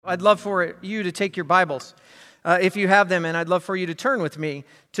I'd love for you to take your Bibles, if you have them, and I'd love for you to turn with me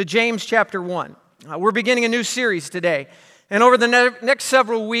to James chapter 1. We're beginning a new series today, and over the next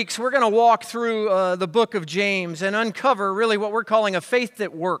several weeks, we're going to walk through the book of James and uncover really what we're calling a faith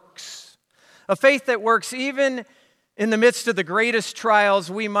that works. A faith that works even in the midst of the greatest trials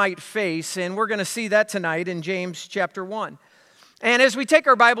we might face, and we're going to see that tonight in James chapter 1. And as we take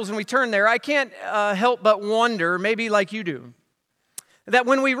our Bibles and we turn there, I can't help but wonder, maybe like you do, that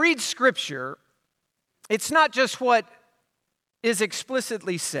when we read Scripture, it's not just what is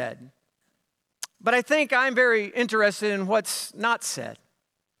explicitly said, but I think I'm very interested in what's not said.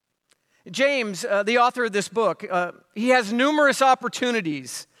 James, the author of this book, he has numerous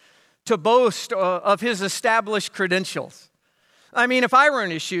opportunities to boast of his established credentials. I mean, if I were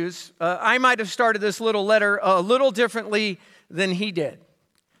in his shoes, I might have started this little letter a little differently than he did.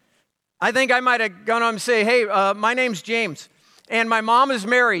 I think I might have gone on and say, hey, my name's James. And my mom is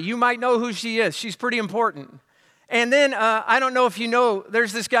Mary. You might know who she is. She's pretty important. And then, I don't know if you know,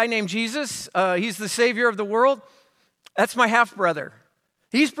 there's this guy named Jesus. He's the Savior of the world. That's my half-brother.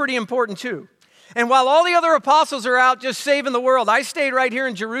 He's pretty important too. And while all the other apostles are out just saving the world, I stayed right here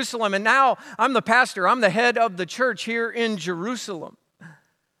in Jerusalem, and now I'm the pastor. I'm the head of the church here in Jerusalem.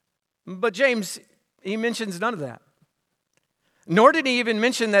 But James, he mentions none of that. Nor did he even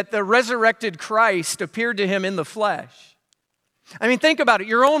mention that the resurrected Christ appeared to him in the flesh. I mean, think about it.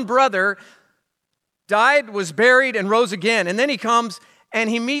 Your own brother died, was buried, and rose again. And then he comes and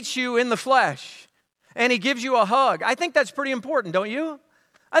he meets you in the flesh. And he gives you a hug. I think that's pretty important, don't you?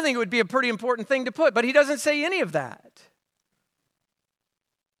 I think it would be a pretty important thing to put. But he doesn't say any of that.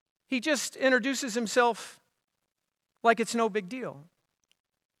 He just introduces himself like it's no big deal.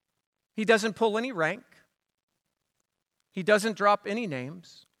 He doesn't pull any rank. He doesn't drop any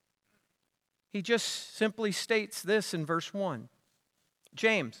names. He just simply states this in verse 1.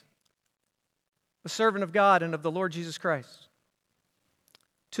 James, a servant of God and of the Lord Jesus Christ,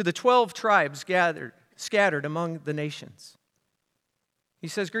 to the 12 tribes scattered among the nations. He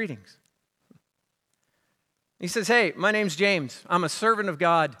says, greetings. He says, hey, my name's James. I'm a servant of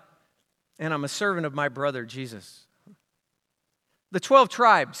God, and I'm a servant of my brother, Jesus. The 12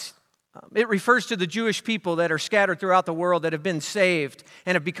 tribes, it refers to the Jewish people that are scattered throughout the world that have been saved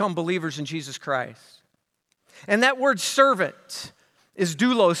and have become believers in Jesus Christ. And that word servant is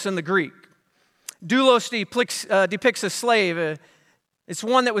doulos in the Greek. Doulos depicts a slave. It's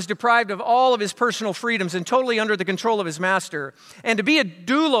one that was deprived of all of his personal freedoms and totally under the control of his master. And to be a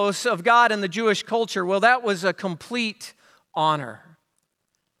doulos of God in the Jewish culture, well, that was a complete honor.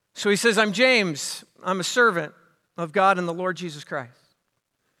 So he says, I'm James. I'm a servant of God and the Lord Jesus Christ.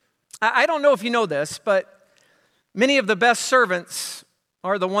 I don't know if you know this, but many of the best servants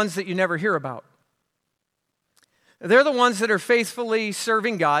are the ones that you never hear about. They're the ones that are faithfully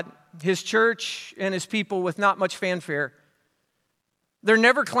serving God, His church, and His people with not much fanfare. They're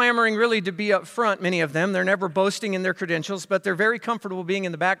never clamoring really to be up front, many of them. They're never boasting in their credentials, but they're very comfortable being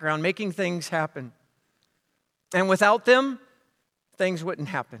in the background, making things happen. And without them, things wouldn't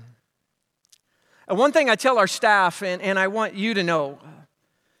happen. And one thing I tell our staff, and I want you to know,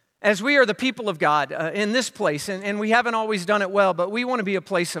 as we are the people of God in this place, and we haven't always done it well, but we want to be a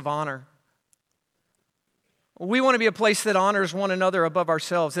place of honor. We want to be a place that honors one another above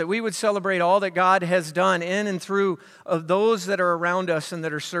ourselves, that we would celebrate all that God has done in and through of those that are around us and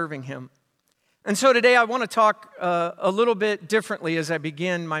that are serving Him. And so today I want to talk a little bit differently as I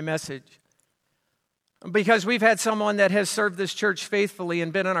begin my message, because we've had someone that has served this church faithfully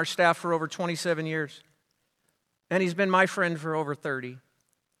and been on our staff for over 27 years, and he's been my friend for over 30.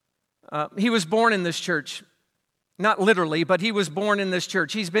 He was born in this church, not literally, but he was born in this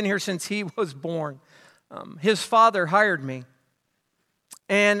church. He's been here since he was born. His father hired me,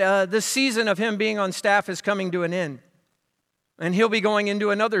 and this season of him being on staff is coming to an end, and he'll be going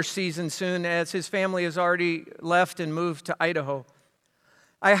into another season soon as his family has already left and moved to Idaho.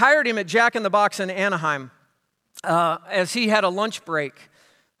 I hired him at Jack in the Box in Anaheim as he had a lunch break.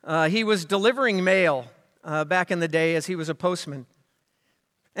 He was delivering mail back in the day as he was a postman.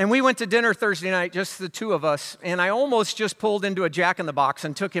 And we went to dinner Thursday night, just the two of us, and I almost just pulled into a Jack in the Box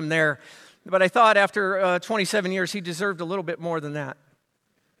and took him there. But I thought after 27 years, he deserved a little bit more than that.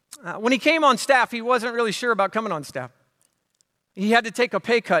 When he came on staff, he wasn't really sure about coming on staff. He had to take a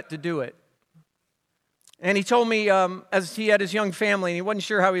pay cut to do it. And he told me, as he had his young family, and he wasn't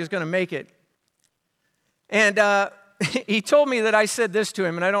sure how he was going to make it. And he told me that I said this to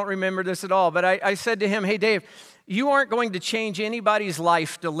him, and I don't remember this at all, but I said to him, hey, Dave, you aren't going to change anybody's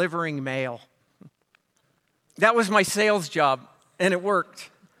life delivering mail. That was my sales job, and it worked.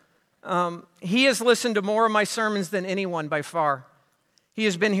 He has listened to more of my sermons than anyone by far. He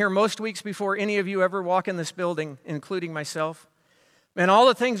has been here most weeks before any of you ever walk in this building, including myself. And all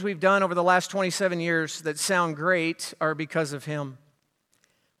the things we've done over the last 27 years that sound great are because of him.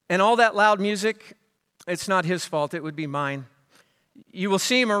 And all that loud music, it's not his fault, it would be mine. You will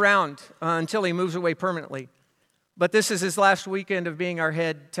see him around until he moves away permanently. But this is his last weekend of being our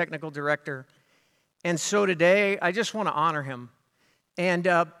head technical director. And so today, I just want to honor him. And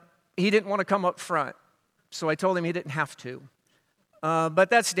he didn't want to come up front, so I told him he didn't have to. But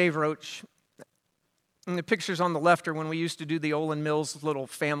that's Dave Roach. And the pictures on the left are when we used to do the Olin Mills little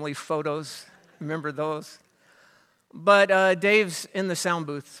family photos. Remember those? But Dave's in the sound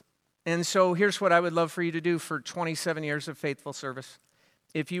booth. And so here's what I would love for you to do for 27 years of faithful service.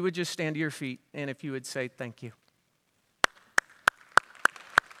 If you would just stand to your feet and if you would say thank you.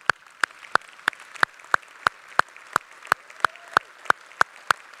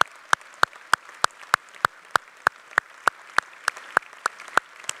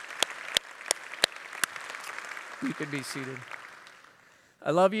 You could be seated. I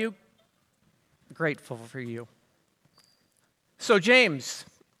love you. Grateful for you. So James,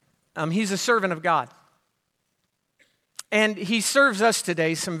 he's a servant of God. And he serves us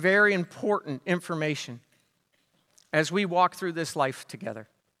today some very important information as we walk through this life together.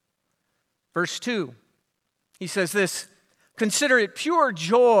 Verse 2, he says this, "Consider it pure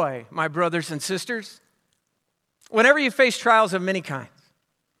joy, my brothers and sisters, whenever you face trials of many kinds.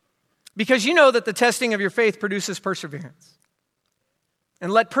 Because you know that the testing of your faith produces perseverance. And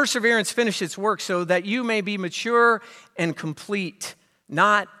let perseverance finish its work so that you may be mature and complete,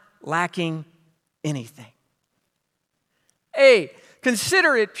 not lacking anything." A,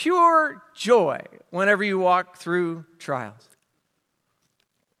 consider it pure joy whenever you walk through trials.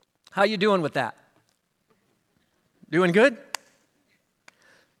 How you doing with that? Doing good?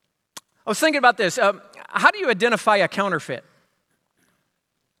 I was thinking about this. How do you identify a counterfeit?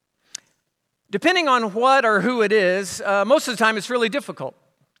 Depending on what or who it is, most of the time it's really difficult.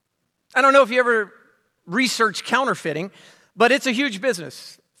 I don't know if you ever research counterfeiting, but it's a huge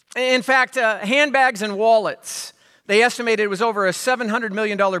business. In fact, handbags and wallets, they estimated it was over a $700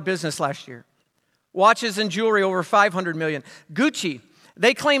 million business last year. Watches and jewelry, over $500 million. Gucci,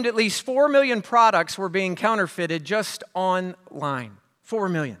 they claimed at least 4 million products were being counterfeited just online. 4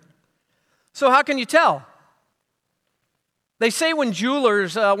 million. So how can you tell? They say when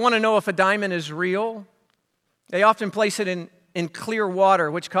jewelers want to know if a diamond is real, they often place it in clear water,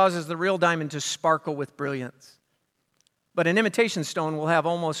 which causes the real diamond to sparkle with brilliance. But an imitation stone will have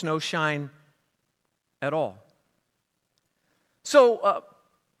almost no shine at all. So,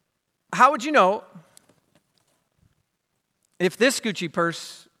 how would you know if this Gucci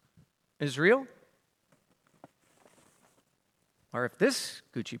purse is real? Or if this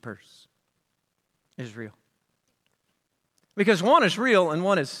Gucci purse is real? Because one is real and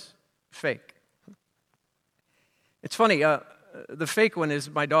one is fake. It's funny, the fake one is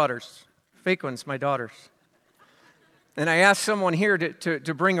my daughter's. Fake one's my daughter's. And I asked someone here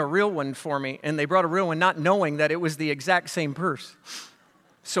to bring a real one for me, and they brought a real one not knowing that it was the exact same purse.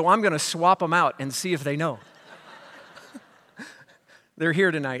 So I'm going to swap them out and see if they know. They're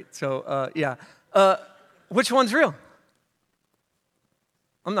here tonight, so yeah. Which one's real?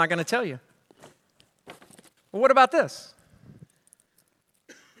 I'm not going to tell you. Well, what about this?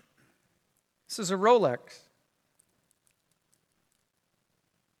 This is a Rolex.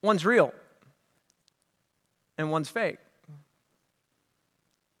 One's real, and one's fake.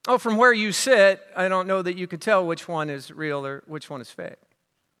 Oh, from where you sit, I don't know that you could tell which one is real or which one is fake.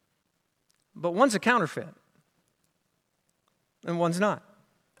 But one's a counterfeit, and one's not.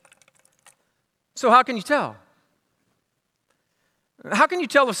 So how can you tell? How can you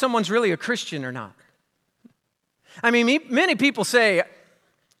tell if someone's really a Christian or not? I mean, many people say,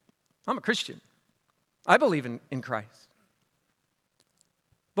 I'm a Christian. I believe in Christ.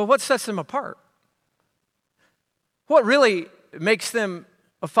 But what sets them apart? What really makes them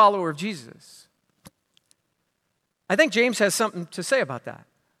a follower of Jesus? I think James has something to say about that.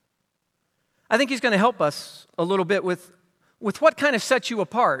 I think he's going to help us a little bit with what kind of sets you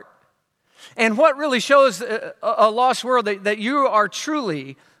apart and what really shows a lost world that you are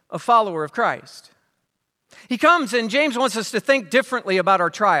truly a follower of Christ. He comes and James wants us to think differently about our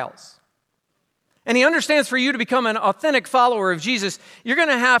trials. And he understands for you to become an authentic follower of Jesus, you're going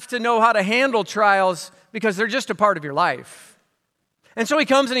to have to know how to handle trials because they're just a part of your life. And so he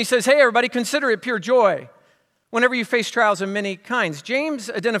comes and he says, hey, everybody, consider it pure joy whenever you face trials of many kinds. James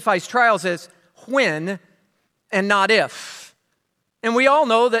identifies trials as when and not if. And we all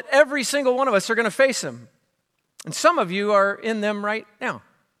know that every single one of us are going to face them. And some of you are in them right now.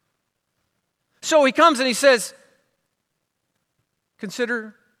 So he comes and he says,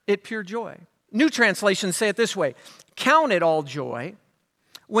 consider it pure joy. New translations say it this way: count it all joy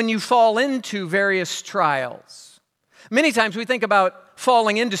when you fall into various trials. Many times we think about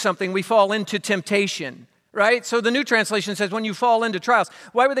falling into something, we fall into temptation, right? So the New Translation says when you fall into trials.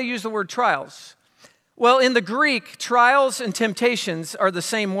 Why would they use the word trials? Well, in the Greek, trials and temptations are the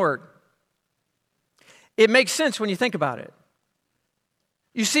same word. It makes sense when you think about it.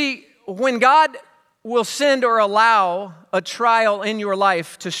 You see, when God will send or allow a trial in your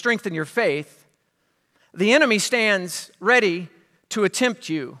life to strengthen your faith, the enemy stands ready to attempt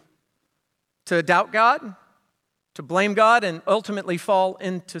you to doubt God, to blame God, and ultimately fall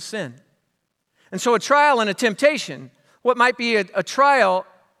into sin. And so a trial and a temptation, what might be a trial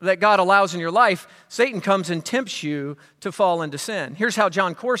that God allows in your life, Satan comes and tempts you to fall into sin. Here's how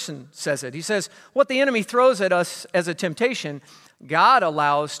John Corson says it. He says, what the enemy throws at us as a temptation, God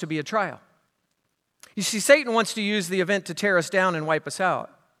allows to be a trial. You see, Satan wants to use the event to tear us down and wipe us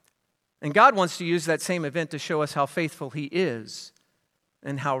out. And God wants to use that same event to show us how faithful He is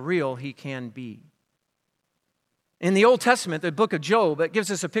and how real He can be. In the Old Testament, the book of Job, it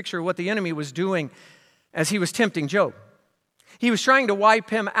gives us a picture of what the enemy was doing as he was tempting Job. He was trying to wipe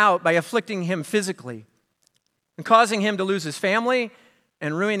him out by afflicting him physically and causing him to lose his family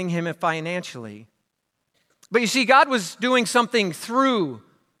and ruining him financially. But you see, God was doing something through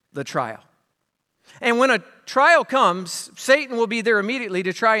the trial. And when a trial comes, Satan will be there immediately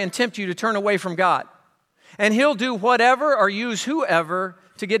to try and tempt you to turn away from God. And he'll do whatever or use whoever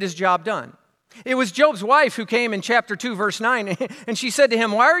to get his job done. It was Job's wife who came in chapter 2, verse 9, and she said to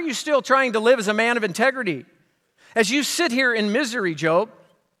him, "Why are you still trying to live as a man of integrity? As you sit here in misery, Job."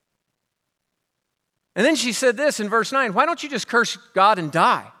 And then she said this in verse 9, "Why don't you just curse God and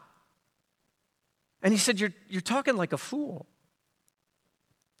die?" And he said, You're talking like a fool.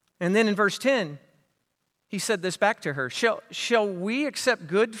 And then in verse 10, he said this back to her, Shall we accept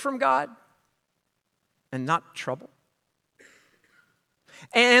good from God and not trouble?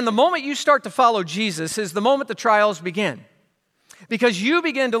 And the moment you start to follow Jesus is the moment the trials begin. Because you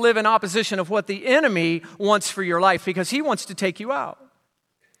begin to live in opposition of what the enemy wants for your life, because he wants to take you out.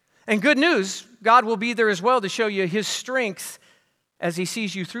 And good news, God will be there as well to show you His strength as He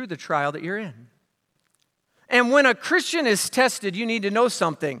sees you through the trial that you're in. And when a Christian is tested, you need to know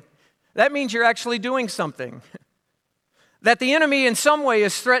something. That means you're actually doing something. That the enemy in some way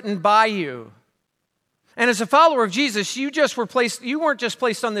is threatened by you. And as a follower of Jesus, you weren't just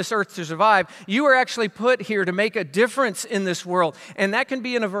placed on this earth to survive. You were actually put here to make a difference in this world. And that can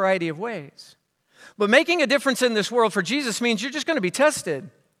be in a variety of ways. But making a difference in this world for Jesus means you're just going to be tested.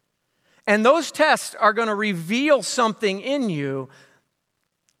 And those tests are going to reveal something in you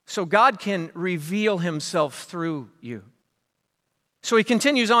so God can reveal Himself through you. So he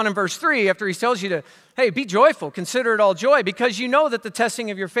continues on in verse 3 after he tells you to, hey, be joyful, consider it all joy, because you know that the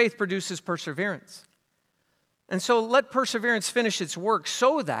testing of your faith produces perseverance. And so let perseverance finish its work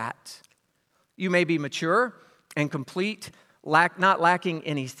so that you may be mature and complete, not lacking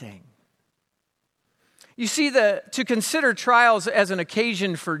anything. You see, to consider trials as an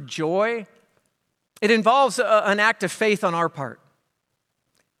occasion for joy, it involves an act of faith on our part.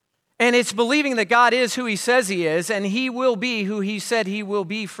 And it's believing that God is who He says He is, and He will be who He said He will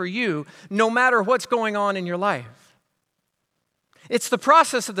be for you, no matter what's going on in your life. It's the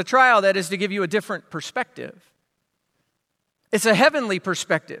process of the trial that is to give you a different perspective. It's a heavenly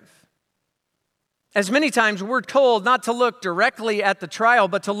perspective. As many times we're told not to look directly at the trial,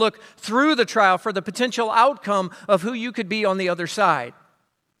 but to look through the trial for the potential outcome of who you could be on the other side.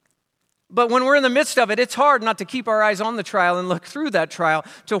 But when we're in the midst of it, it's hard not to keep our eyes on the trial and look through that trial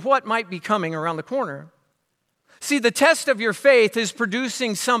to what might be coming around the corner. See, the test of your faith is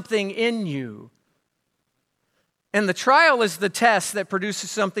producing something in you. And the trial is the test that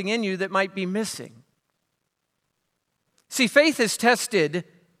produces something in you that might be missing. See, faith is tested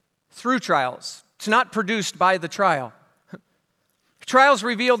through trials. It's not produced by the trial. Trials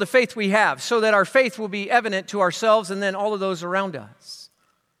reveal the faith we have so that our faith will be evident to ourselves and then all of those around us.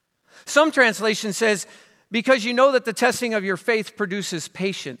 Some translation says, because you know that the testing of your faith produces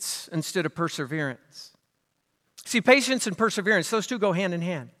patience instead of perseverance. See, patience and perseverance, those two go hand in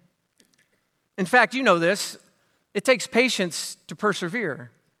hand. In fact, you know this, it takes patience to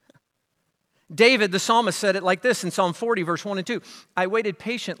persevere. David, the psalmist, said it like this in Psalm 40, verse 1 and 2. I waited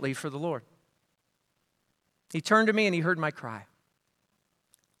patiently for the Lord. He turned to me and He heard my cry.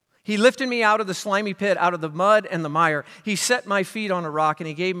 He lifted me out of the slimy pit, out of the mud and the mire. He set my feet on a rock and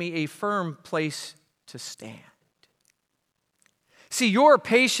He gave me a firm place to stand. See, your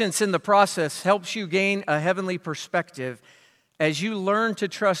patience in the process helps you gain a heavenly perspective as you learn to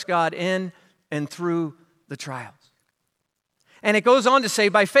trust God in and through the trials. And it goes on to say,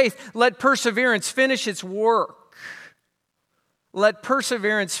 by faith, let perseverance finish its work. Let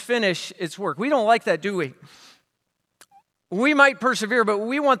perseverance finish its work. We don't like that, do we? We might persevere, but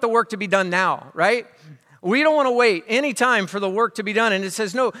we want the work to be done now, right? We don't want to wait any time for the work to be done. And it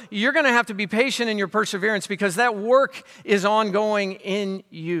says, no, you're going to have to be patient in your perseverance because that work is ongoing in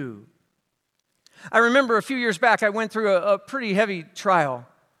you. I remember a few years back, I went through a pretty heavy trial.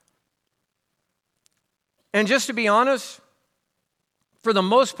 And just to be honest, for the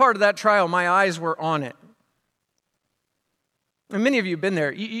most part of that trial, my eyes were on it. And many of you have been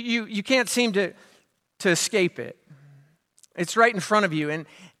there. You can't seem to escape it. It's right in front of you.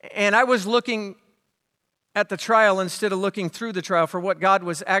 And I was looking at the trial instead of looking through the trial for what God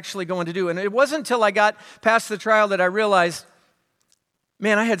was actually going to do. And it wasn't until I got past the trial that I realized,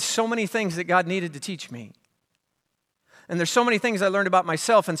 man, I had so many things that God needed to teach me. And there's so many things I learned about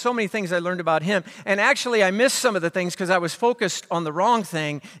myself and so many things I learned about Him. And actually, I missed some of the things because I was focused on the wrong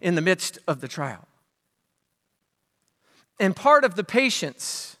thing in the midst of the trial. And part of the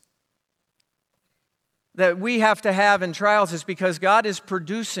patience that we have to have in trials is because God is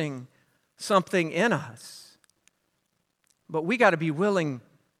producing something in us. But we got to be willing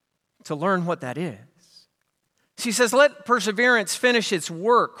to learn what that is. He says, let perseverance finish its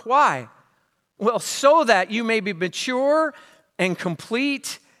work. Why? Well, so that you may be mature and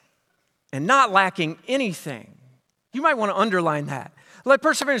complete and not lacking anything. You might want to underline that. Let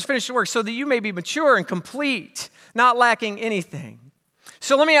perseverance finish its work so that you may be mature and complete, not lacking anything.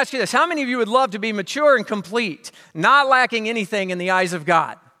 So let me ask you this. How many of you would love to be mature and complete, not lacking anything in the eyes of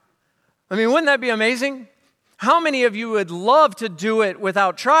God? I mean, wouldn't that be amazing? How many of you would love to do it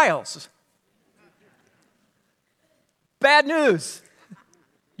without trials? Bad news.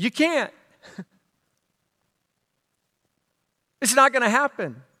 You can't. It's not going to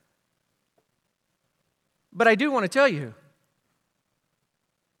happen. But I do want to tell you,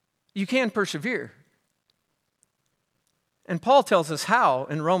 you can persevere. And Paul tells us how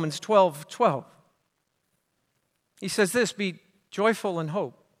in Romans 12:12. He says this, be joyful in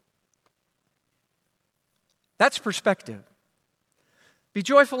hope. That's perspective. Be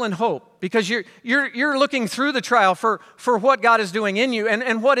joyful in hope because you're looking through the trial for what God is doing in you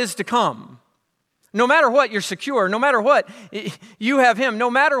and what is to come. No matter what, you're secure. No matter what, you have Him.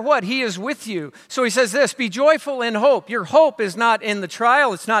 No matter what, He is with you. So he says this, be joyful in hope. Your hope is not in the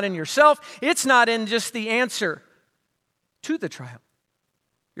trial. It's not in yourself. It's not in just the answer to the trial.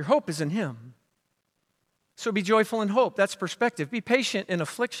 Your hope is in Him. So be joyful in hope. That's perspective. Be patient in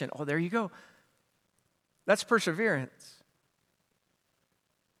affliction. Oh, there you go. That's perseverance.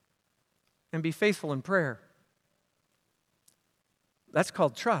 And be faithful in prayer. That's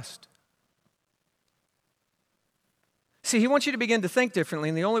called trust. See, He wants you to begin to think differently,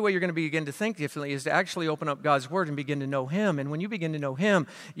 and the only way you're going to begin to think differently is to actually open up God's Word and begin to know Him. And when you begin to know Him,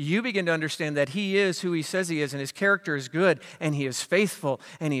 you begin to understand that He is who He says He is, and His character is good, and He is faithful,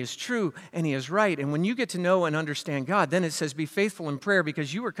 and He is true, and He is right. And when you get to know and understand God, then it says, be faithful in prayer,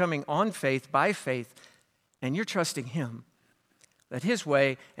 because you are coming on faith, by faith, and you're trusting Him. That His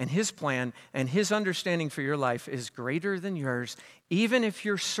way and His plan and His understanding for your life is greater than yours, even if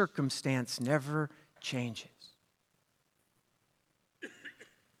your circumstance never changes.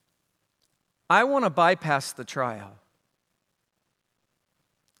 I want to bypass the trial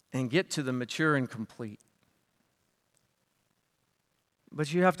and get to the mature and complete.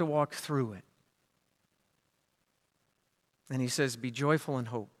 But you have to walk through it. And He says, be joyful in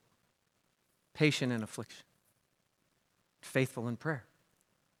hope, patient in affliction, faithful in prayer.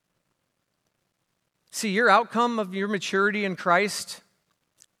 See, your outcome of your maturity in Christ,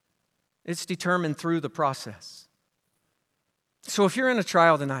 it's determined through the process. So if you're in a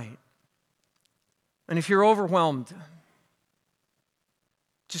trial tonight, and if you're overwhelmed,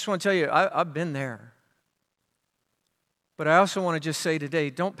 just want to tell you, I've been there. But I also want to just say today,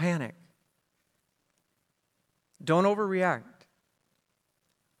 don't panic. Don't overreact.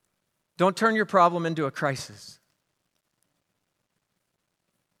 Don't turn your problem into a crisis.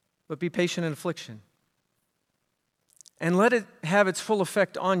 But be patient in affliction. And let it have its full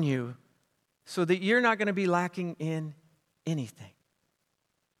effect on you so that you're not going to be lacking in anything.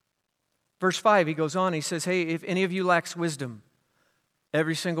 Verse 5, he goes on, he says, hey, if any of you lacks wisdom,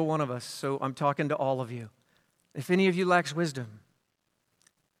 every single one of us, so I'm talking to all of you. If any of you lacks wisdom,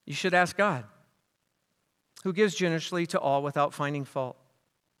 you should ask God, who gives generously to all without finding fault.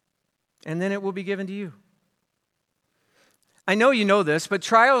 And then it will be given to you. I know you know this, but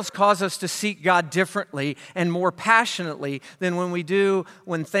trials cause us to seek God differently and more passionately than when we do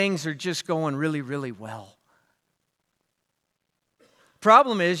when things are just going really, really well.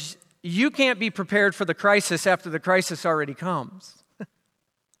 Problem is, you can't be prepared for the crisis after the crisis already comes.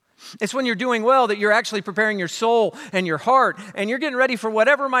 It's when you're doing well that you're actually preparing your soul and your heart, and you're getting ready for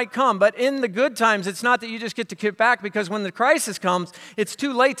whatever might come. But in the good times, it's not that you just get to kick back, because when the crisis comes, it's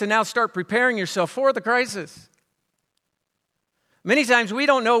too late to now start preparing yourself for the crisis. Many times we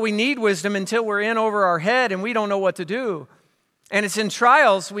don't know we need wisdom until we're in over our head and we don't know what to do. And it's in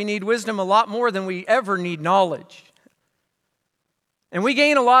trials we need wisdom a lot more than we ever need knowledge. And we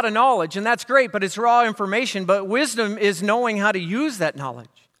gain a lot of knowledge, and that's great, but it's raw information. But wisdom is knowing how to use that knowledge.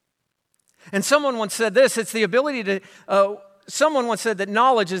 And someone once said this, someone once said that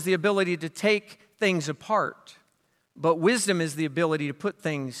knowledge is the ability to take things apart, but wisdom is the ability to put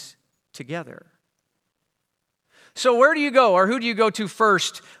things together. So where do you go, or who do you go to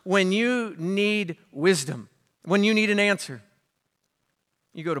first when you need wisdom, when you need an answer?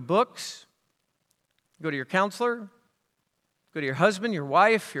 You go to books, you go to your counselor, go to your husband, your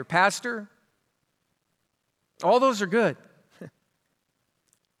wife, your pastor. All those are good.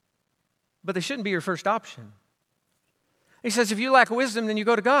 But they shouldn't be your first option. He says if you lack wisdom, then you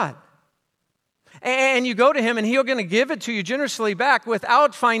go to God. And you go to Him, and He's going to give it to you generously back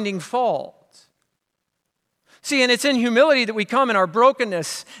without finding fault. See, and it's in humility that we come in our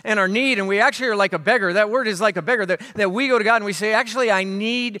brokenness and our need, and we actually are like a beggar. That word is like a beggar, that we go to God and we say, actually, I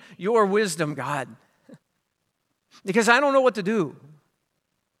need your wisdom, God, because I don't know what to do.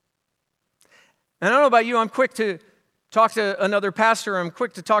 And I don't know about you, I'm quick to talk to another pastor, or I'm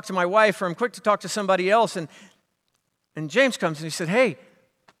quick to talk to my wife, or I'm quick to talk to somebody else. And James comes and he said, hey,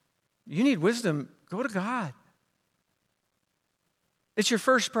 you need wisdom, go to God. It's your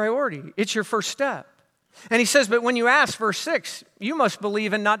first priority. It's your first step. And he says, but when you ask, verse 6, you must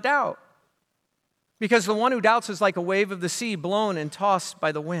believe and not doubt. Because the one who doubts is like a wave of the sea blown and tossed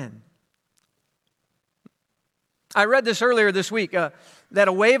by the wind. I read this earlier this week, that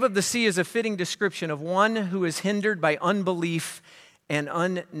a wave of the sea is a fitting description of one who is hindered by unbelief and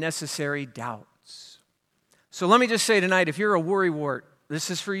unnecessary doubts. So let me just say tonight, if you're a worrywart, this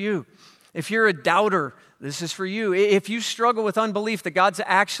is for you. If you're a doubter, this is for you. If you struggle with unbelief that God's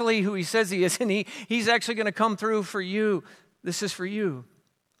actually who He says He is, and He's actually going to come through for you, this is for you.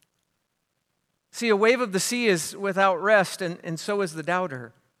 See, a wave of the sea is without rest, and so is the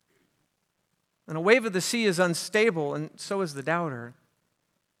doubter. And a wave of the sea is unstable, and so is the doubter.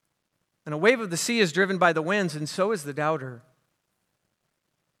 And a wave of the sea is driven by the winds, and so is the doubter.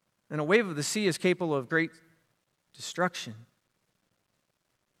 And a wave of the sea is capable of great destruction,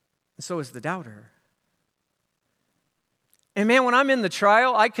 and so is the doubter. And man, when I'm in the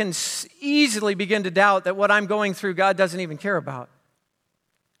trial, I can easily begin to doubt that what I'm going through, God doesn't even care about.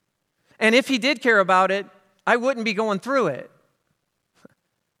 And if He did care about it, I wouldn't be going through it.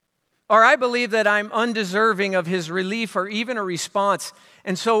 Or I believe that I'm undeserving of His relief or even a response.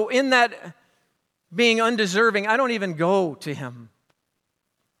 And so in that being undeserving, I don't even go to Him.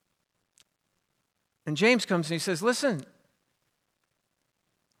 And James comes and he says, listen,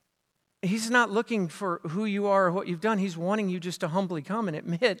 He's not looking for who you are or what you've done. He's wanting you just to humbly come and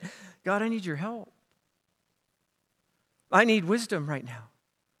admit, God, I need your help. I need wisdom right now.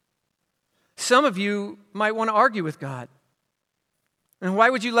 Some of you might want to argue with God. And why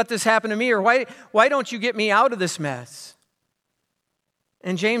would you let this happen to me? Or why don't you get me out of this mess?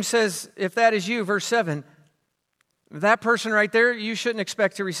 And James says, if that is you, verse 7, that person right there, you shouldn't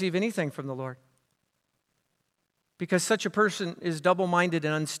expect to receive anything from the Lord. Because such a person is double-minded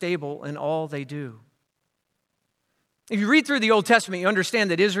and unstable in all they do. If you read through the Old Testament, you understand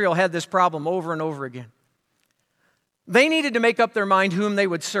that Israel had this problem over and over again. They needed to make up their mind whom they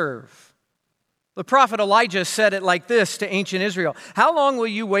would serve. The prophet Elijah said it like this to ancient Israel: how long will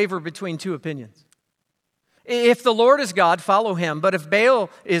you waver between two opinions? If the Lord is God, follow Him. But if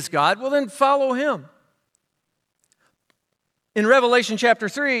Baal is God, well then follow him. In Revelation chapter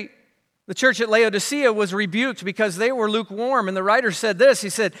 3, the church at Laodicea was rebuked because they were lukewarm. And the writer said this, he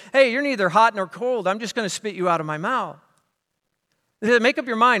said, hey, you're neither hot nor cold. I'm just going to spit you out of my mouth. He said, make up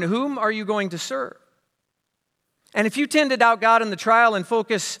your mind, whom are you going to serve? And if you tend to doubt God in the trial and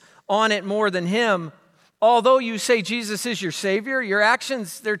focus on it more than Him, although you say Jesus is your Savior, your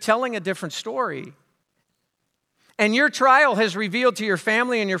actions, they're telling a different story. And your trial has revealed to your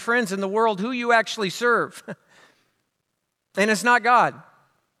family and your friends in the world who you actually serve. And it's not God.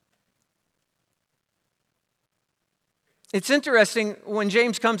 It's interesting when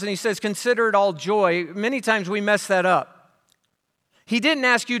James comes and he says, consider it all joy. Many times we mess that up. He didn't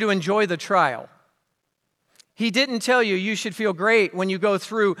ask you to enjoy the trial. He didn't tell you you should feel great when you go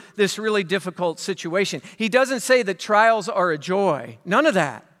through this really difficult situation. He doesn't say that trials are a joy. None of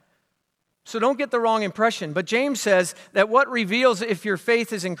that. So don't get the wrong impression. But James says that what reveals if your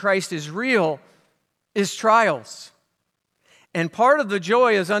faith is in Christ is real is trials. And part of the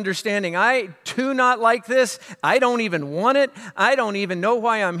joy is understanding, I do not like this. I don't even want it. I don't even know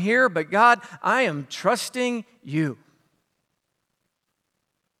why I'm here. But God, I am trusting you.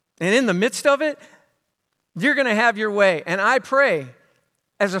 And in the midst of it, you're going to have your way. And I pray,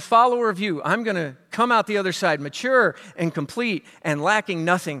 as a follower of you, I'm going to come out the other side mature and complete and lacking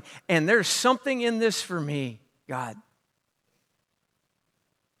nothing. And there's something in this for me, God.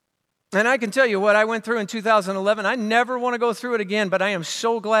 And I can tell you what I went through in 2011. I never want to go through it again, but I am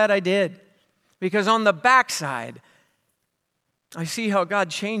so glad I did. Because on the backside, I see how God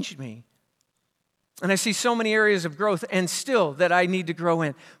changed me. And I see so many areas of growth and still that I need to grow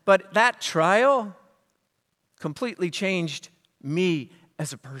in. But that trial completely changed me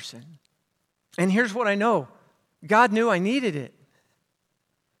as a person. And here's what I know. God knew I needed it.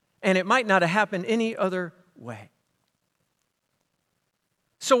 And it might not have happened any other way.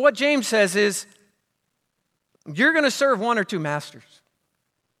 So what James says is, you're going to serve one or two masters.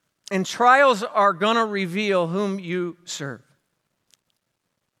 And trials are going to reveal whom you serve.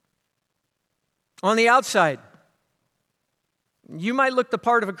 On the outside, you might look the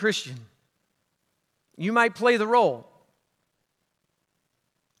part of a Christian. You might play the role.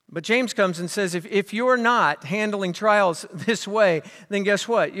 But James comes and says, if you're not handling trials this way, then guess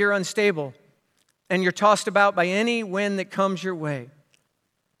what? You're unstable. And you're tossed about by any wind that comes your way.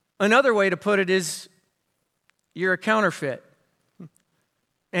 Another way to put it is, you're a counterfeit.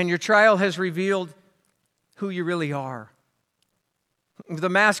 And your trial has revealed who you really are. The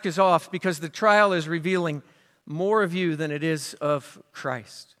mask is off because the trial is revealing more of you than it is of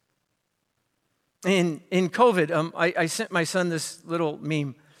Christ. In COVID, I sent my son this little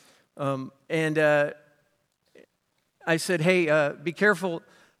meme. And I said, hey, be careful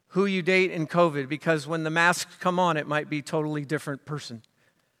who you date in COVID, because when the masks come on, it might be a totally different person.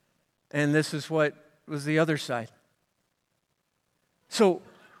 And this is what was the other side. So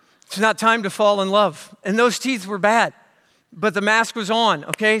it's not time to fall in love. And those teeth were bad, but the mask was on,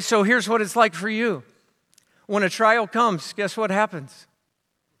 okay? So here's what it's like for you. When a trial comes, guess what happens?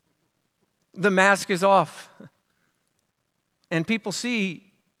 The mask is off. And people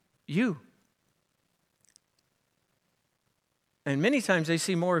see you. And many times they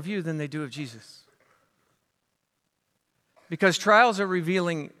see more of you than they do of Jesus. Because trials are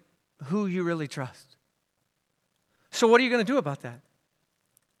revealing who you really trust. So what are you going to do about that?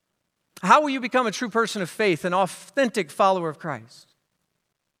 How will you become a true person of faith, an authentic follower of Christ?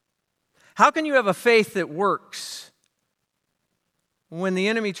 How can you have a faith that works when the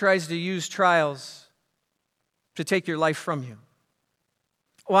enemy tries to use trials to take your life from you?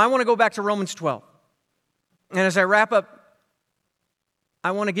 Well, I want to go back to Romans 12. And as I wrap up,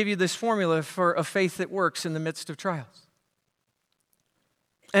 I want to give you this formula for a faith that works in the midst of trials.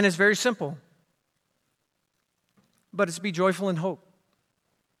 And it's very simple. But it's be joyful in hope,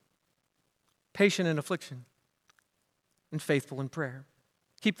 patient in affliction, and faithful in prayer.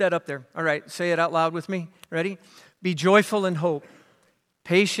 Keep that up there. All right, say it out loud with me. Ready? Be joyful in hope,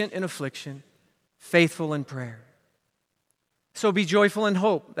 patient in affliction, faithful in prayer. So be joyful in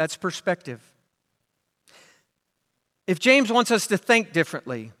hope. That's perspective. If James wants us to think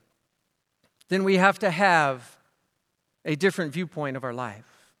differently, then we have to have a different viewpoint of our life.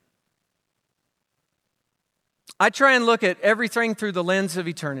 I try and look at everything through the lens of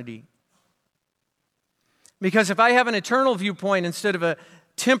eternity. Because if I have an eternal viewpoint instead of a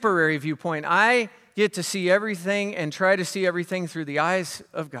temporary viewpoint, I get to see everything and try to see everything through the eyes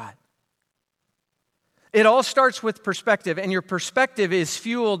of God. It all starts with perspective, and your perspective is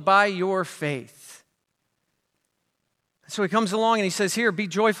fueled by your faith. So he comes along and he says, here, be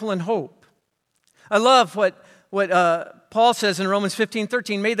joyful in hope. I love what Paul says in Romans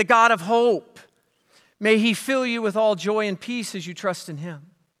 15:13, may the God of hope, may he fill you with all joy and peace as you trust in him.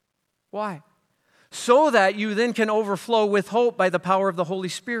 Why? So that you then can overflow with hope by the power of the Holy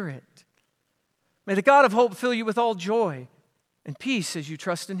Spirit. May the God of hope fill you with all joy and peace as you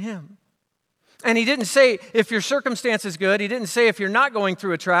trust in him. And he didn't say if your circumstance is good. He didn't say if you're not going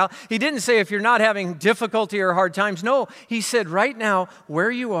through a trial. He didn't say if you're not having difficulty or hard times. No, he said right now, where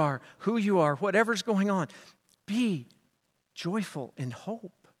you are, who you are, whatever's going on, be joyful in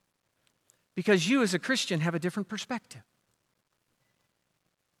hope. Because you as a Christian have a different perspective.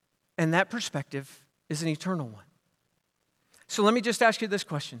 And that perspective is an eternal one. So let me just ask you this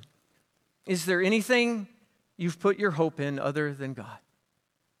question. Is there anything you've put your hope in other than God?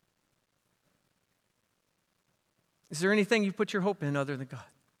 Is there anything you put your hope in other than God?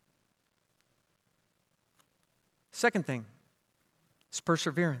 Second thing is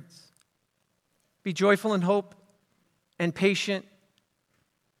perseverance. Be joyful in hope and patient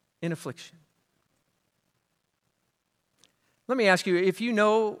in affliction. Let me ask you, if you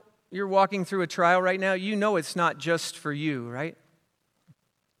know you're walking through a trial right now, you know it's not just for you, right?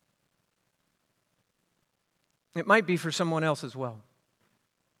 It might be for someone else as well.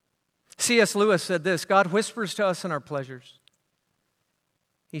 C.S. Lewis said this: God whispers to us in our pleasures.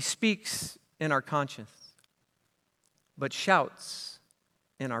 He speaks in our conscience, but shouts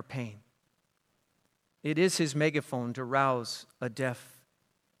in our pain. It is his megaphone to rouse a deaf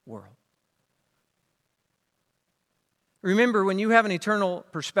world. Remember, when you have an eternal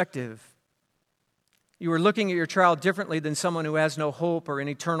perspective, you are looking at your trial differently than someone who has no hope or an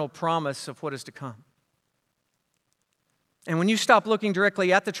eternal promise of what is to come. And when you stop looking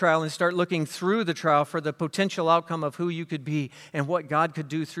directly at the trial and start looking through the trial for the potential outcome of who you could be and what God could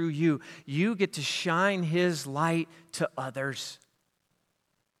do through you, you get to shine his light to others.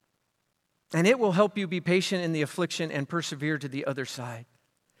 And it will help you be patient in the affliction and persevere to the other side.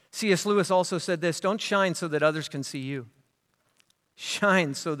 C.S. Lewis also said this: don't shine so that others can see you.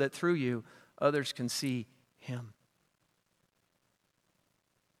 Shine so that through you, others can see him.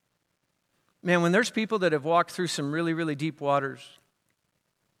 Man, when there's people that have walked through some really, really deep waters,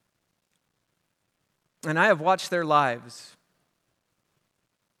 and I have watched their lives,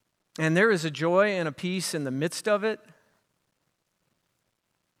 and there is a joy and a peace in the midst of it,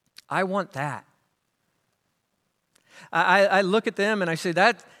 I want that. I look at them and I say,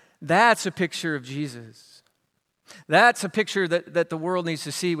 that's a picture of Jesus. That's a picture that the world needs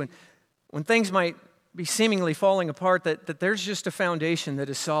to see when things might be seemingly falling apart, that there's just a foundation that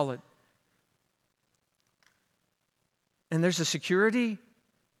is solid. And there's a security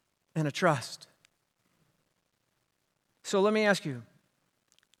and a trust. So let me ask you,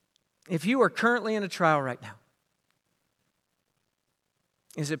 if you are currently in a trial right now,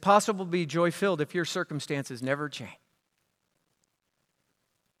 is it possible to be joy-filled if your circumstances never change?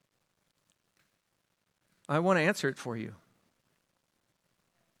 I want to answer it for you.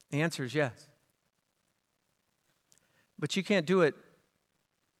 The answer is yes. But you can't do it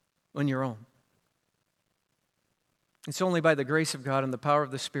on your own. It's only by the grace of God and the power of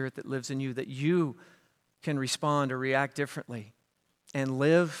the Spirit that lives in you that you can respond or react differently and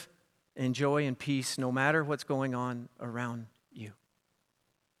live in joy and peace no matter what's going on around you.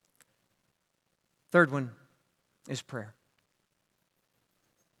 Third one is prayer.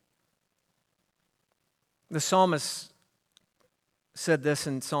 The psalmist said this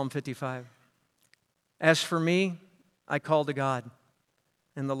in Psalm 55. As for me, I call to God,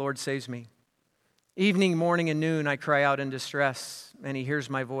 and the Lord saves me. Evening, morning, and noon, I cry out in distress, and he hears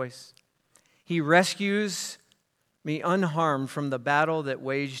my voice. He rescues me unharmed from the battle that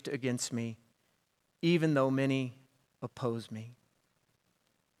waged against me, even though many oppose me.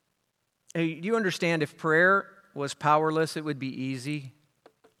 Hey, do you understand if prayer was powerless, it would be easy?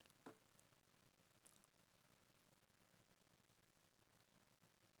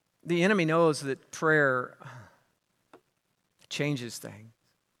 The enemy knows that prayer changes things.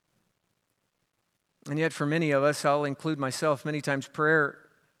 And yet for many of us, I'll include myself, many times prayer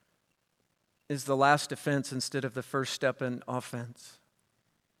is the last defense instead of the first step in offense.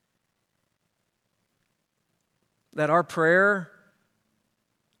 That our prayers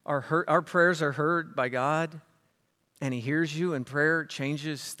are heard by God, and he hears you, and prayer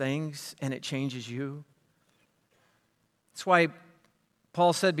changes things, and it changes you. That's why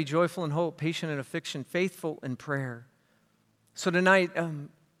Paul said, be joyful in hope, patient in affliction, faithful in prayer. So tonight,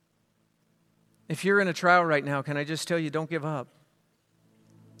 if you're in a trial right now, can I just tell you, don't give up.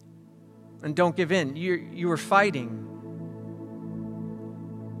 And don't give in. You are fighting.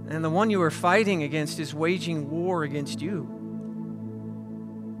 And the one you are fighting against is waging war against you.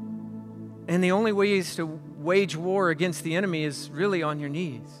 And the only way is to wage war against the enemy is really on your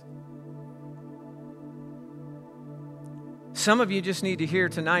knees. Some of you just need to hear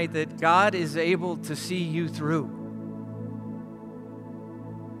tonight that God is able to see you through.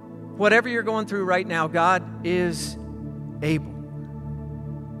 Whatever you're going through right now, God is able.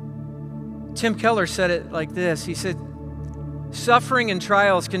 Tim Keller said it like this. He said, suffering and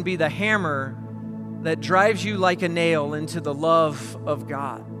trials can be the hammer that drives you like a nail into the love of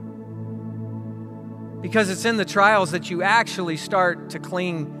God. Because it's in the trials that you actually start to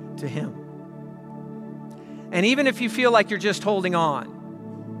cling to him. And even if you feel like you're just holding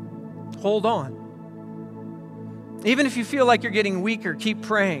on, hold on. Even if you feel like you're getting weaker, keep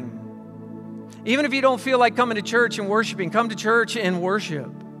praying. Even if you don't feel like coming to church and worshiping, come to church and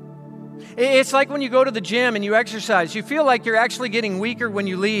worship. It's like when you go to the gym and you exercise. You feel like you're actually getting weaker when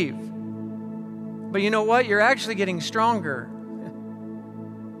you leave. But you know what? You're actually getting stronger.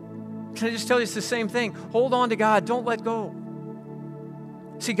 Can I just tell you it's the same thing? Hold on to God. Don't let go.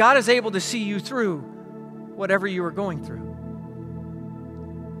 See, God is able to see you through whatever you are going through.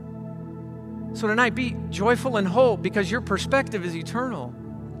 So tonight, be joyful in hope because your perspective is eternal.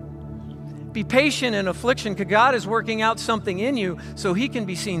 Be patient in affliction because God is working out something in you so He can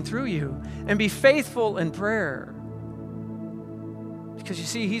be seen through you. And be faithful in prayer because you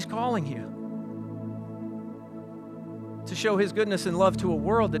see, He's calling you to show His goodness and love to a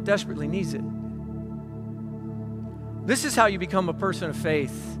world that desperately needs it. This is how you become a person of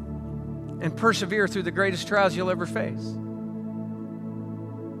faith and persevere through the greatest trials you'll ever face.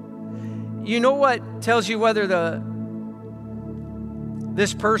 You know what tells you whether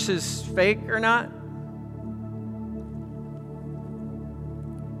this purse is fake or not?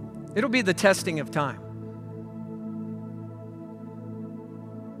 It'll be the testing of time.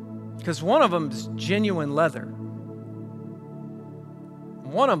 Because one of them is genuine leather.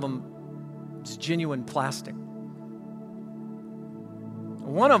 One of them is genuine plastic.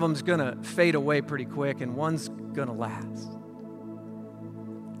 One of them is going to fade away pretty quick, and one's going to last.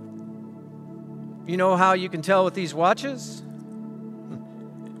 You know how you can tell with these watches?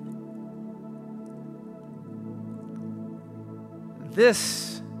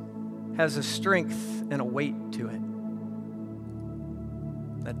 This has a strength and a weight to it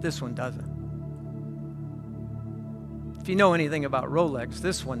that this one doesn't. If you know anything about Rolex,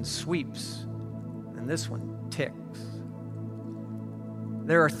 this one sweeps and this one ticks.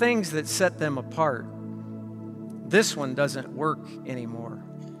 There are things that set them apart. This one doesn't work anymore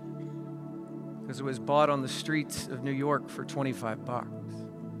because it was bought on the streets of New York for $25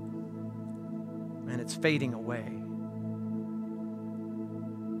 and it's fading away.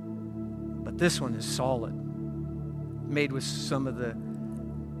 But this one is solid, made with some of the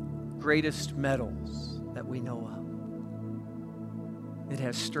greatest metals that we know of. It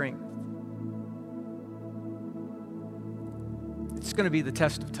has strength. It's going to be the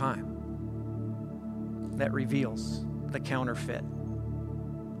test of time that reveals the counterfeit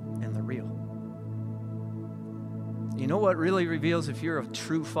and the real. You know what really reveals if you're a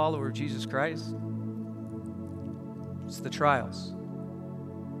true follower of Jesus Christ? It's the trials.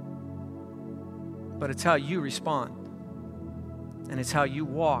 But it's how you respond, and it's how you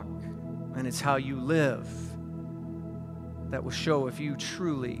walk, and it's how you live that will show if you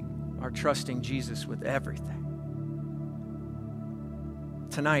truly are trusting Jesus with everything.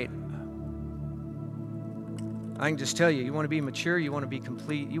 Tonight, I can just tell you, you want to be mature, you want to be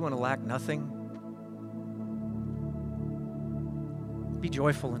complete, you want to lack nothing. Be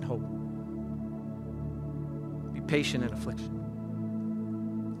joyful in hope. Be patient in affliction.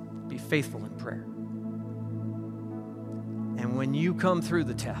 Be faithful in prayer. And when you come through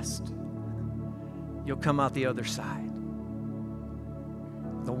the test, you'll come out the other side.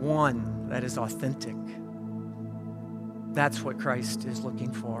 The one that is authentic. That's what Christ is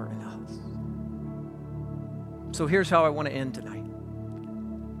looking for in us. So here's how I want to end tonight.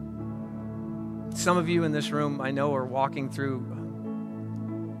 Some of you in this room, I know, are walking through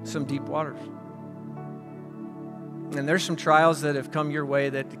some deep waters. And there's some trials that have come your way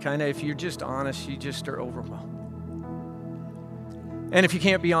that kind of, if you're just honest, you just are overwhelmed. And if you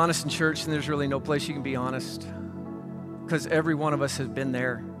can't be honest in church, then there's really no place you can be honest. Because every one of us has been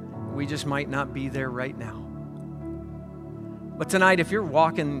there. We just might not be there right now. But tonight, if you're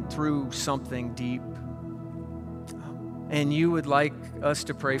walking through something deep and you would like us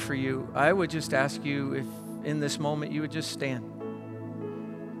to pray for you, I would just ask you if in this moment you would just stand.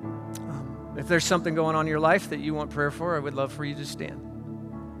 If there's something going on in your life that you want prayer for, I would love for you to stand.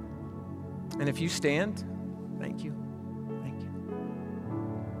 And if you stand, thank you. Thank you.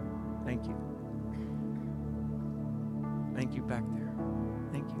 Thank you. Thank you back there.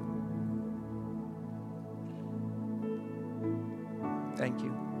 Thank you. Thank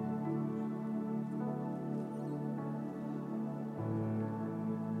you.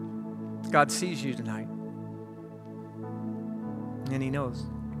 God sees you tonight, and He knows.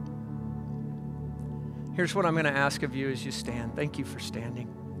 Here's what I'm going to ask of you as you stand. Thank you for standing.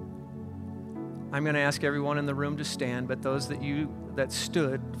 I'm going to ask everyone in the room to stand, but those that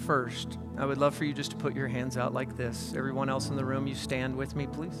stood first, I would love for you just to put your hands out like this. Everyone else in the room, you stand with me,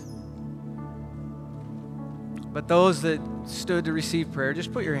 please. But those that stood to receive prayer,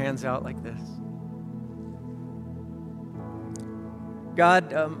 just put your hands out like this.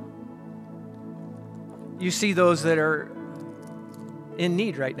 God, you see those that are in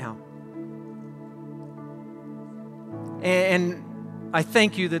need right now. And I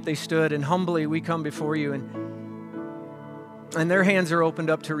thank you that they stood, and humbly we come before you, and their hands are opened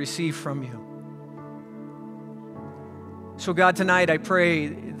up to receive from you. So God, tonight I pray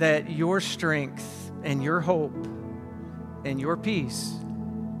that your strength and your hope and your peace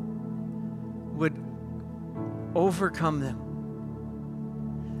would overcome them.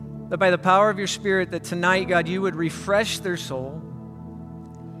 That by the power of your Spirit, that tonight, God, you would refresh their soul,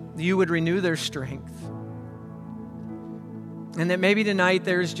 you would renew their strength. And that maybe tonight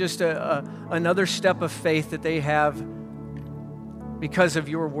there's just another step of faith that they have because of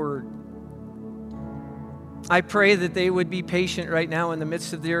your word. I pray that they would be patient right now in the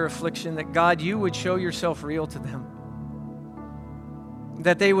midst of their affliction, that God, you would show yourself real to them.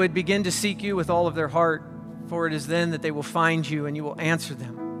 That they would begin to seek you with all of their heart, for it is then that they will find you and you will answer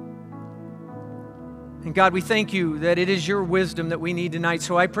them. And God, we thank you that it is your wisdom that we need tonight.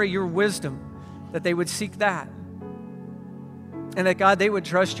 So I pray your wisdom, that they would seek that. And that, God, they would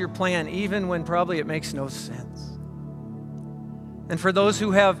trust your plan even when probably it makes no sense. And for those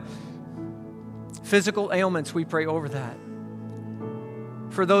who have physical ailments, we pray over that.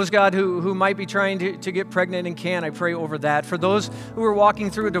 For those, God, who might be trying to get pregnant and can't, I pray over that. For those who are walking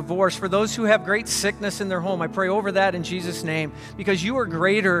through a divorce, for those who have great sickness in their home, I pray over that in Jesus' name, because you are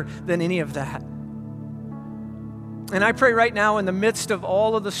greater than any of that. And I pray right now in the midst of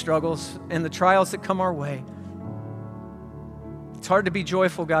all of the struggles and the trials that come our way, it's hard to be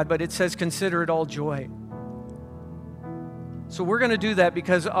joyful, God, but it says consider it all joy. So we're going to do that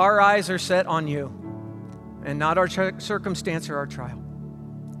because our eyes are set on you and not our circumstance or our trial.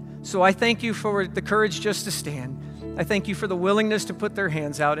 So I thank you for the courage just to stand. I thank you for the willingness to put their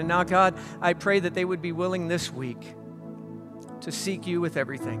hands out. And now, God, I pray that they would be willing this week to seek you with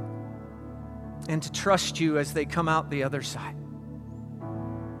everything and to trust you as they come out the other side.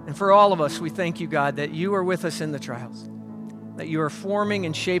 And for all of us, we thank you, God, that you are with us in the trials, that you are forming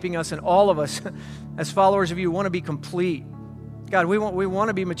and shaping us, and all of us as followers of you want to be complete. God, we want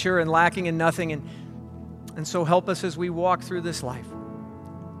to be mature and lacking in nothing, and so help us as we walk through this life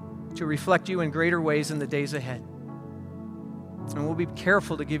to reflect you in greater ways in the days ahead. And we'll be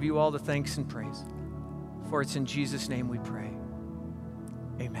careful to give you all the thanks and praise. For it's in Jesus' name we pray.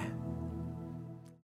 Amen.